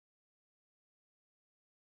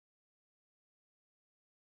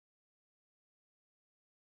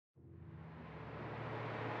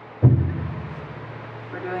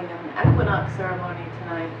doing an Equinox ceremony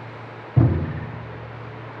tonight.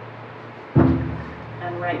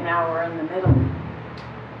 And right now we're in the middle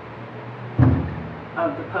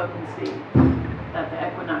of the potency that the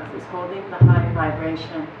equinox is holding, the high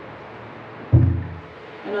vibration.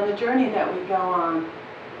 And on the journey that we go on,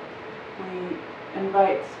 we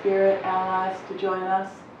invite spirit allies to join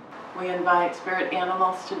us. We invite spirit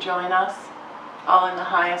animals to join us, all in the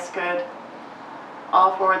highest good,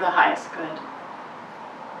 all for the highest good.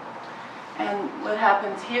 And what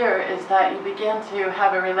happens here is that you begin to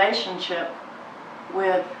have a relationship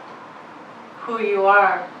with who you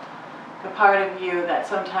are, the part of you that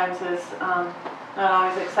sometimes is not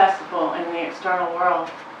always accessible in the external world.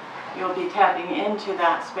 You'll be tapping into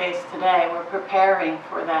that space today. We're preparing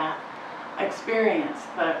for that experience,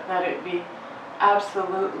 that it be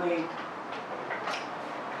absolutely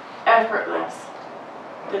effortless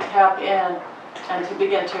to tap in and to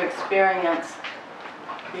begin to experience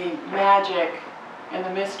the magic and the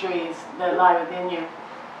mysteries that lie within you.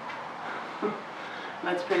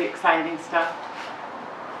 That's pretty exciting stuff.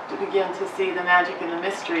 To begin to see the magic and the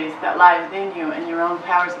mysteries that lie within you and your own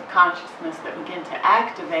powers of consciousness that begin to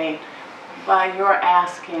activate by your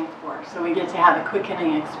asking for. So we get to have a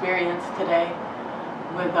quickening experience today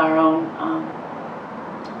with our own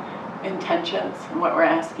intentions and what we're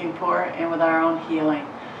asking for, and with our own healing.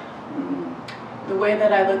 The way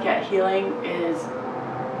that I look at healing is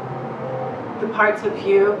the parts of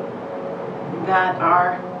you that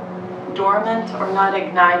are dormant or not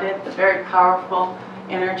ignited, the very powerful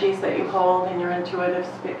energies that you hold in your intuitive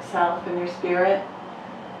self and your spirit,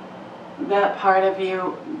 that part of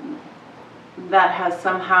you that has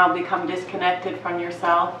somehow become disconnected from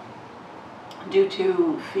yourself due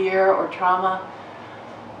to fear or trauma,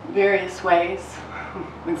 various ways.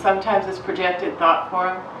 And sometimes it's projected thought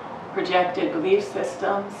form, projected belief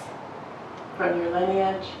systems from your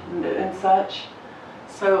lineage and such.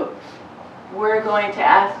 So we're going to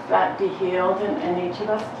ask that be healed in each of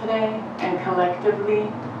us today, and collectively,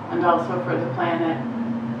 and also for the planet,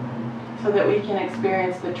 so that we can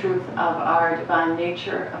experience the truth of our divine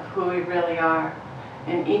nature, of who we really are,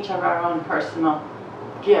 in each of our own personal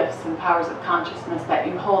gifts and powers of consciousness that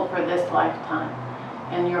you hold for this lifetime,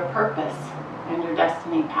 and your purpose and your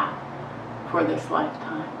destiny path for this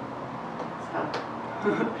lifetime.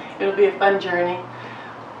 So it'll be a fun journey.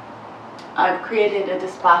 I've created a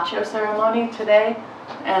despacho ceremony today,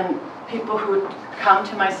 and people who come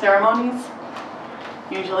to my ceremonies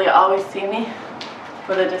usually always see me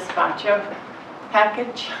for the despacho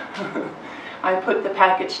package. I put the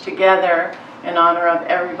package together in honor of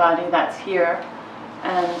everybody that's here,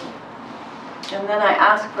 and then I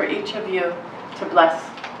ask for each of you to bless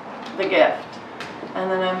the gift, and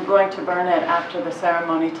then I'm going to burn it after the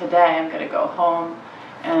ceremony today. I'm going to go home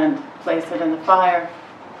and place it in the fire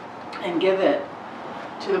and give it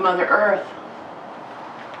to the Mother Earth.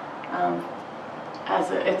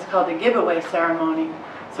 It's called a giveaway ceremony.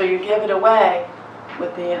 So you give it away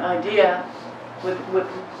with the idea, with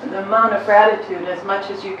the amount of gratitude as much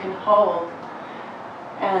as you can hold.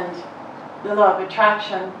 And the law of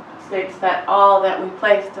attraction states that all that we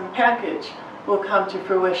placed in the package will come to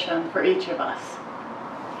fruition for each of us.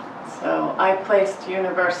 So I placed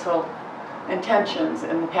universal intentions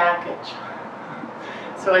in the package.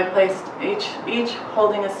 So I placed each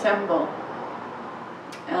holding a symbol,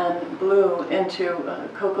 and blew into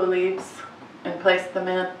cocoa leaves and placed them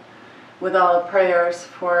in with all the prayers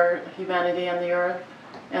for humanity and the earth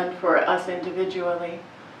and for us individually.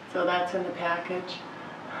 So that's in the package.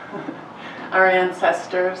 Our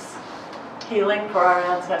ancestors, healing for our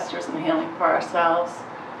ancestors and healing for ourselves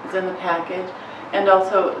is in the package, and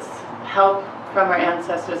also help from our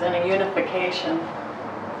ancestors and a unification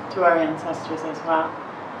to our ancestors as well.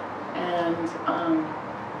 And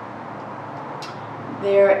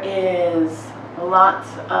there is lots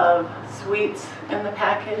of sweets in the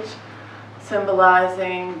package,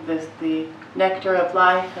 symbolizing the nectar of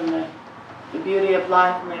life and the beauty of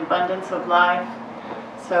life and the abundance of life.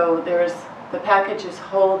 So the package is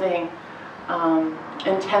holding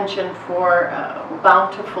intention for a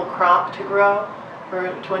bountiful crop to grow for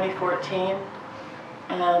 2014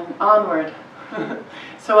 and onward.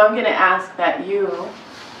 So I'm going to ask that you,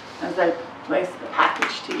 as I place the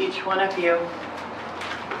package to each one of you,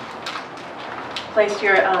 place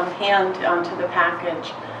your hand onto the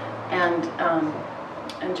package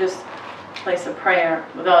and just place a prayer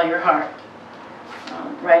with all your heart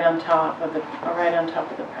right on top of the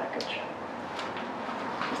package.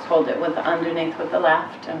 Just hold it underneath with the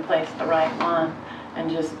left and place the right one, and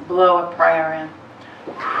just blow a prayer in.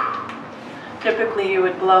 Typically you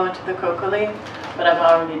would blow into the cocoa leaf, but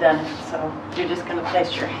I've already done it. So you're just going to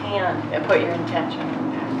place your hand and put your intention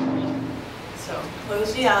in there. So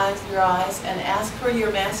close your eyes and ask for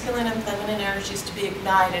your masculine and feminine energies to be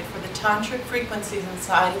ignited, for the tantric frequencies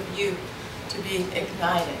inside of you to be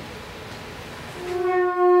ignited.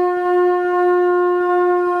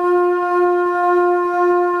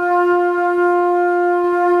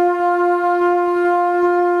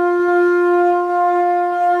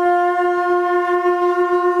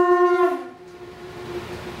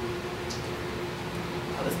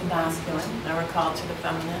 Masculine. Now we're called to the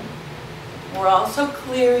feminine. We're also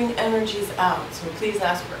clearing energies out, so please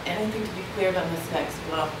ask for anything to be cleared on this next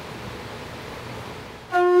flow.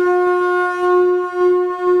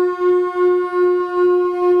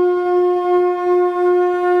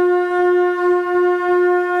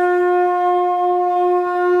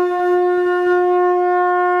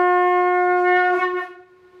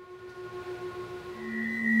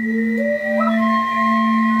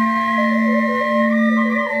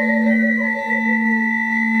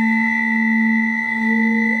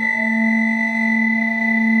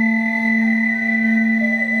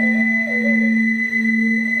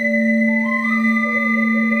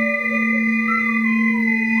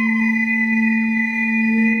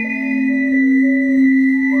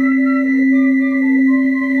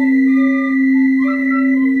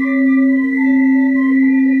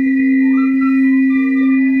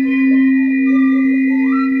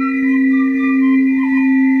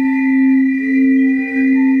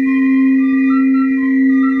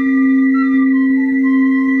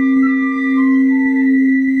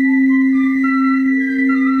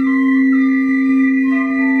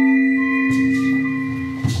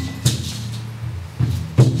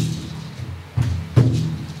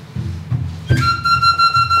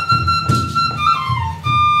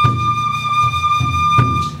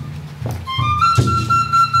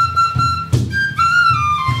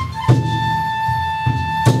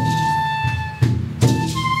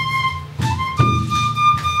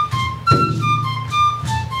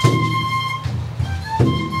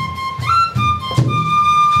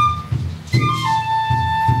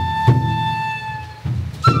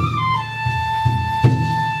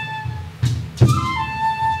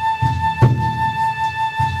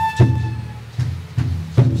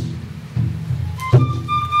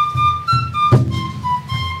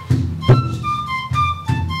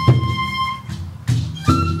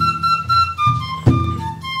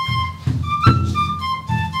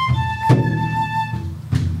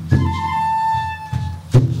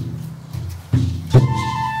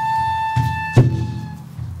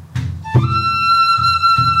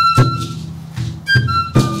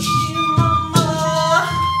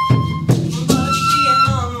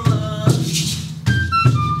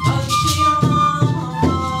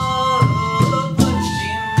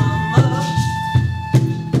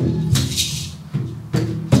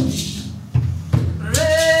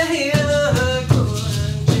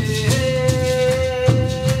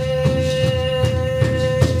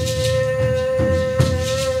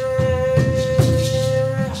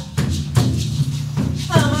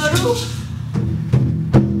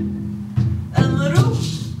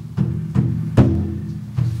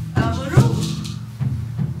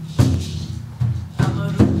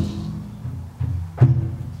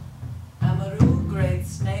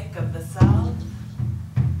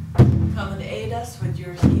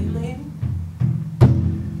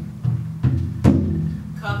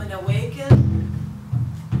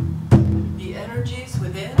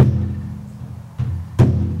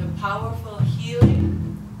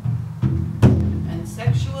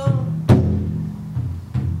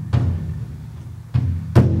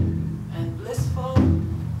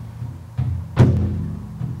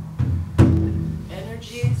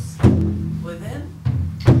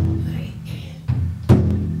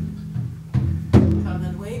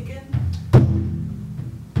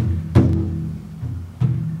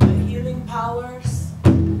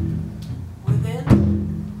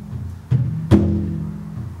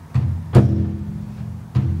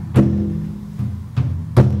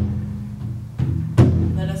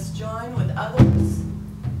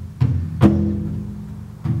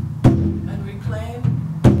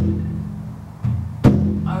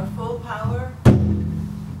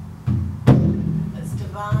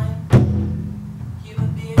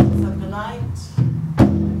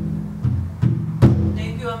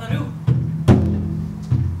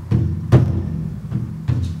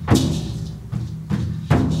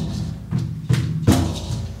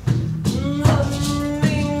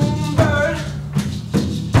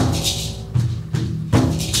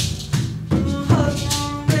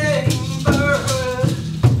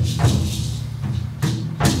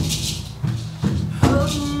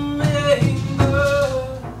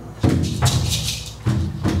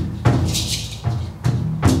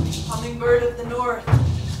 Hummingbird of the North,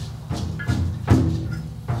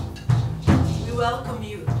 we welcome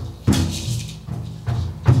you.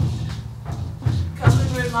 Come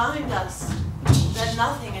and remind us that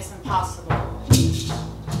nothing is impossible.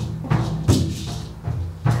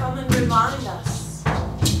 Come and remind us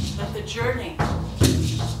that the journey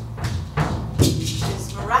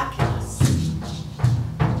is miraculous.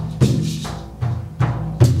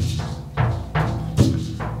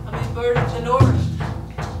 Hummingbird of the North,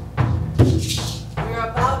 we are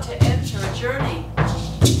about to enter a journey,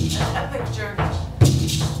 an epic journey.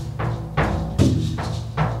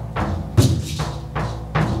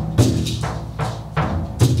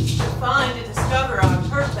 To find and discover our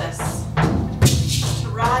purpose, to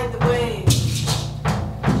ride the wave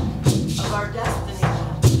of our destiny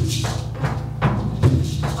path.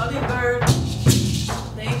 Hummingbird,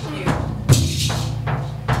 thank you.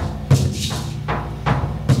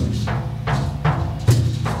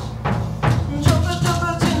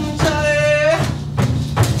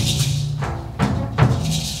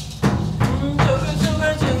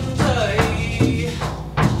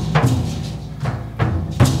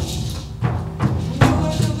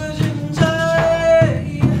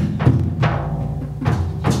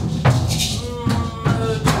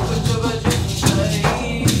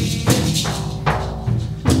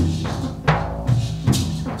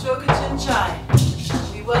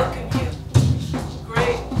 We welcome you,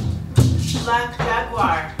 great black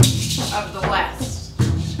jaguar of the West.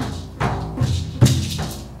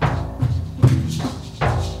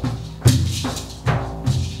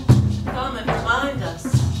 Come and remind us.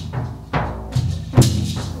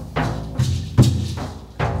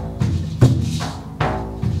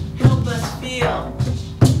 Help us feel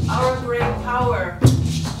our great power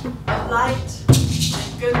of light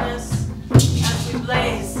and goodness as we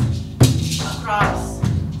blaze across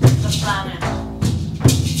the planet.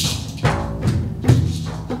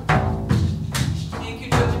 Thank you,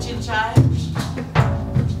 Chokachinchay.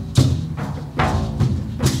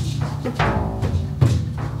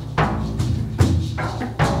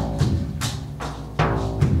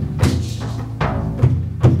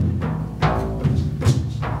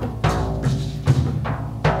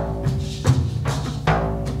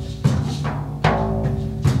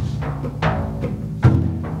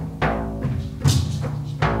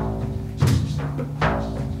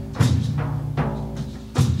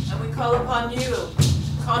 Call upon you,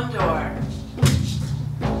 Condor,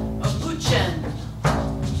 Opuchen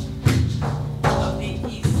of the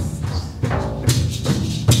East.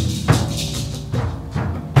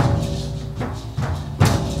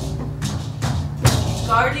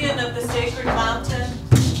 Guardian of the sacred mountain,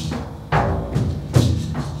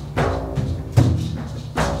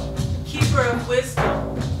 keeper of wisdom,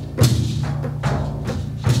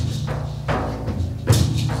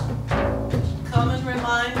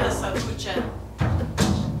 remind us of Uchen,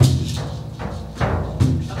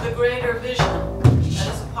 of the greater vision that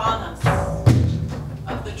is upon us,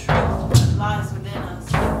 of the truth that lies within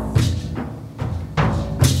us.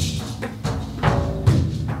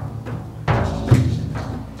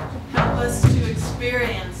 Help us to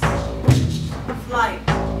experience flight.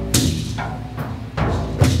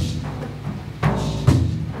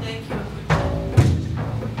 Thank you,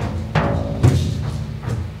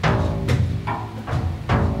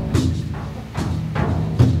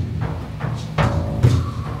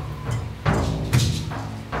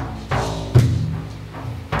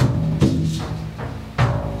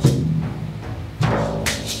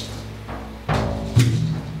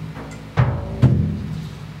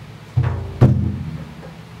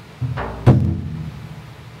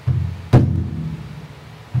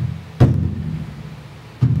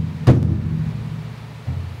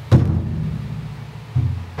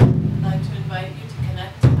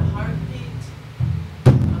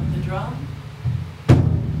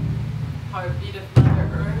 heartbeat of Mother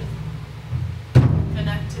Earth.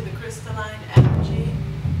 Connect to the crystalline energy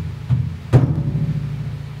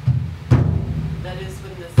that is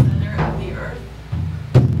within the center of the earth.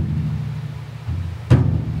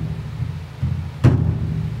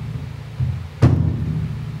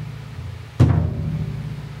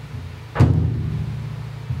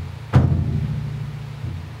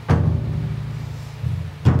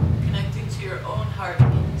 Connecting to your own heartbeat.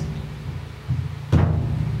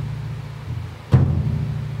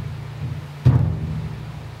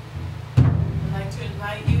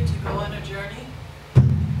 Invite you to go on a journey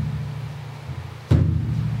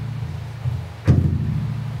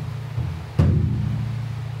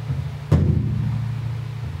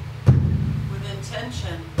with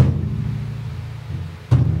intention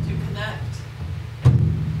to connect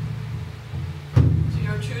to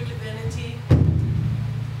your true divinity.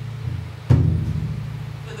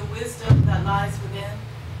 lies within,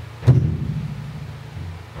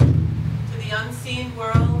 to the unseen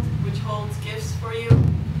world which holds gifts for you,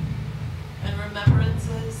 and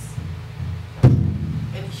remembrances,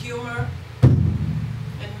 and humor,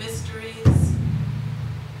 and mysteries.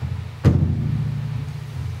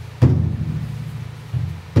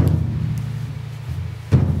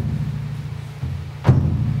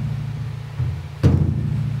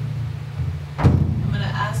 I'm going to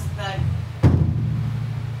ask that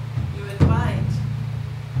you invite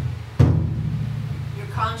your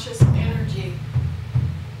conscious energy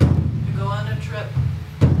to go on a trip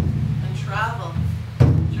and travel,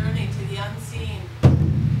 journey to the unseen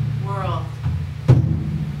world.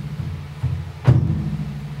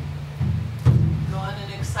 Go on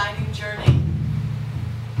an exciting journey.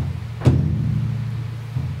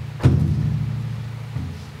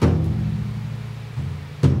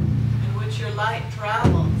 In which your light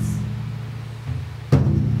travels.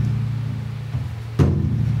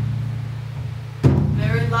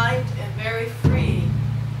 Very light and very free,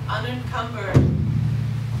 unencumbered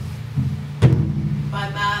by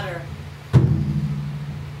matter.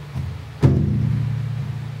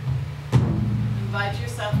 Invite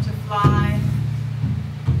yourself to fly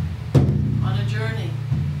on a journey,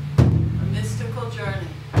 a mystical journey.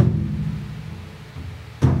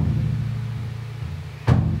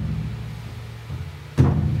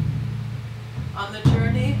 On the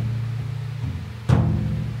journey,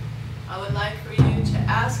 I would like for you to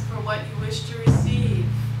ask for what you wish to receive,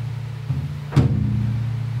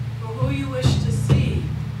 for who you wish to see.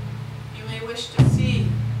 You may wish to see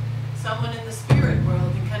someone in the spirit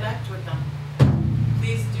world and connect with them.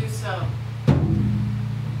 Please do so.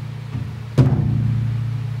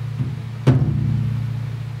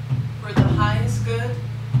 For the highest good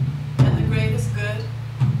and the greatest good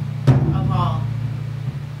of all.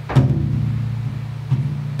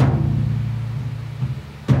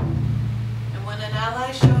 And when an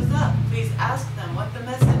ally shows up, please ask them what the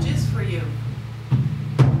message is for you.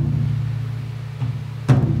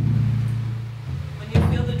 When you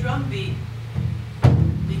feel the drum beat,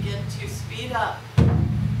 begin to speed up.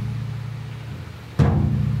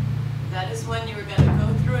 That is when you are going to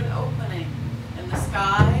go through an opening in the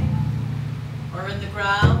sky or in the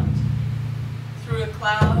ground, through a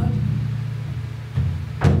cloud,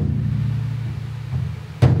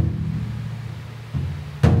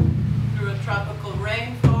 through a tropical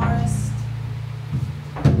rainforest,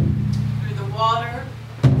 through the water,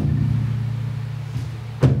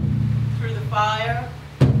 through the fire,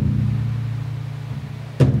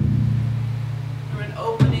 through an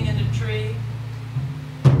opening in a tree.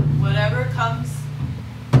 Whatever comes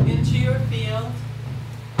into your field,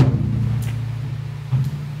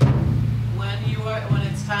 when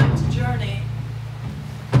it's time to journey,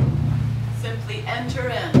 simply enter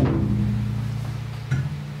in.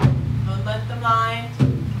 Don't let the mind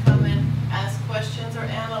come and ask questions or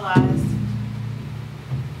analyze.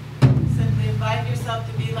 Simply invite yourself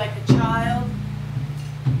to be like a child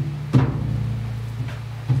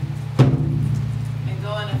and go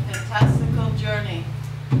on a fantastical journey.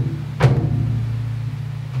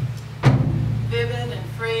 Vivid and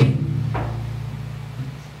free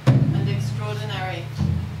and extraordinary.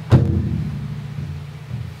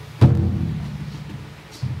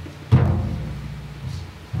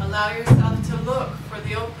 Allow yourself to look for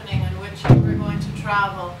the opening in which you are going to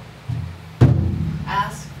travel.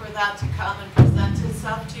 Ask for that to come and present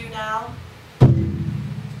itself to you now.